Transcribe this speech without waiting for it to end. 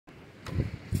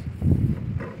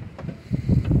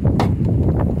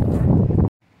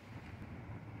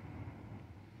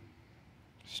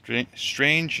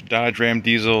Strange Dodge Ram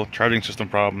diesel charging system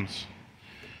problems.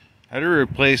 I had to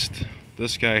replace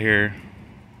this guy here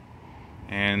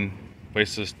and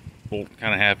place this bolt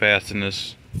kind of half-assed in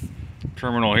this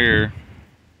terminal here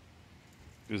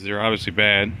because they're obviously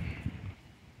bad.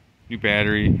 New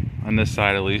battery on this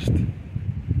side at least.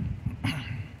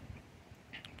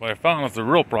 But I found that the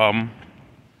real problem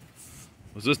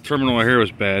was this terminal here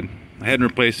was bad. I hadn't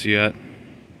replaced it yet.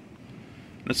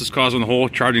 This is causing the whole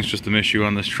charging system issue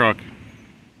on this truck.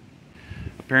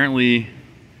 Apparently,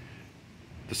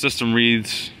 the system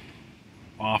reads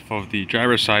off of the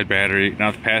driver's side battery,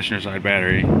 not the passenger side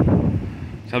battery.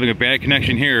 It's having a bad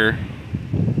connection here.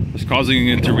 It's causing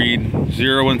it to read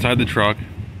 0 inside the truck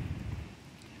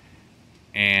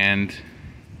and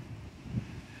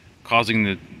causing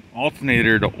the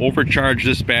alternator to overcharge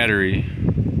this battery,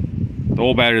 the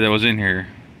old battery that was in here,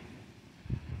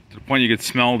 to the point you could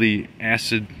smell the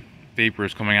acid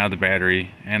vapors coming out of the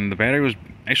battery, and the battery was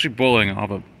actually boiling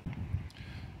off of.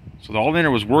 So the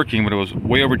alternator was working, but it was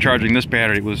way overcharging this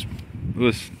battery. It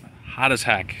was hot as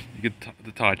heck. You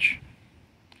could touch.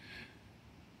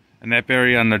 And that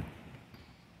battery on the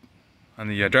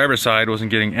driver's side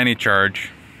wasn't getting any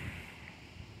charge.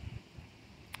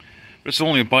 But it's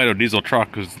only a Bito diesel truck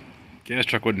because gas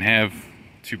truck wouldn't have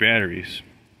 2 batteries.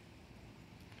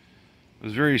 It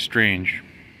was very strange.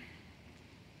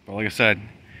 But like I said,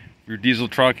 if your diesel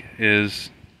truck is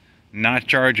not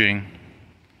charging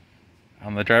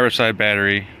on the driver's side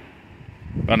battery,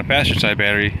 but on the passenger side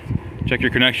battery, check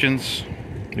your connections.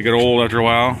 They get old after a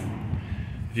while.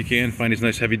 If you can, find these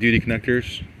nice heavy duty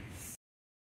connectors.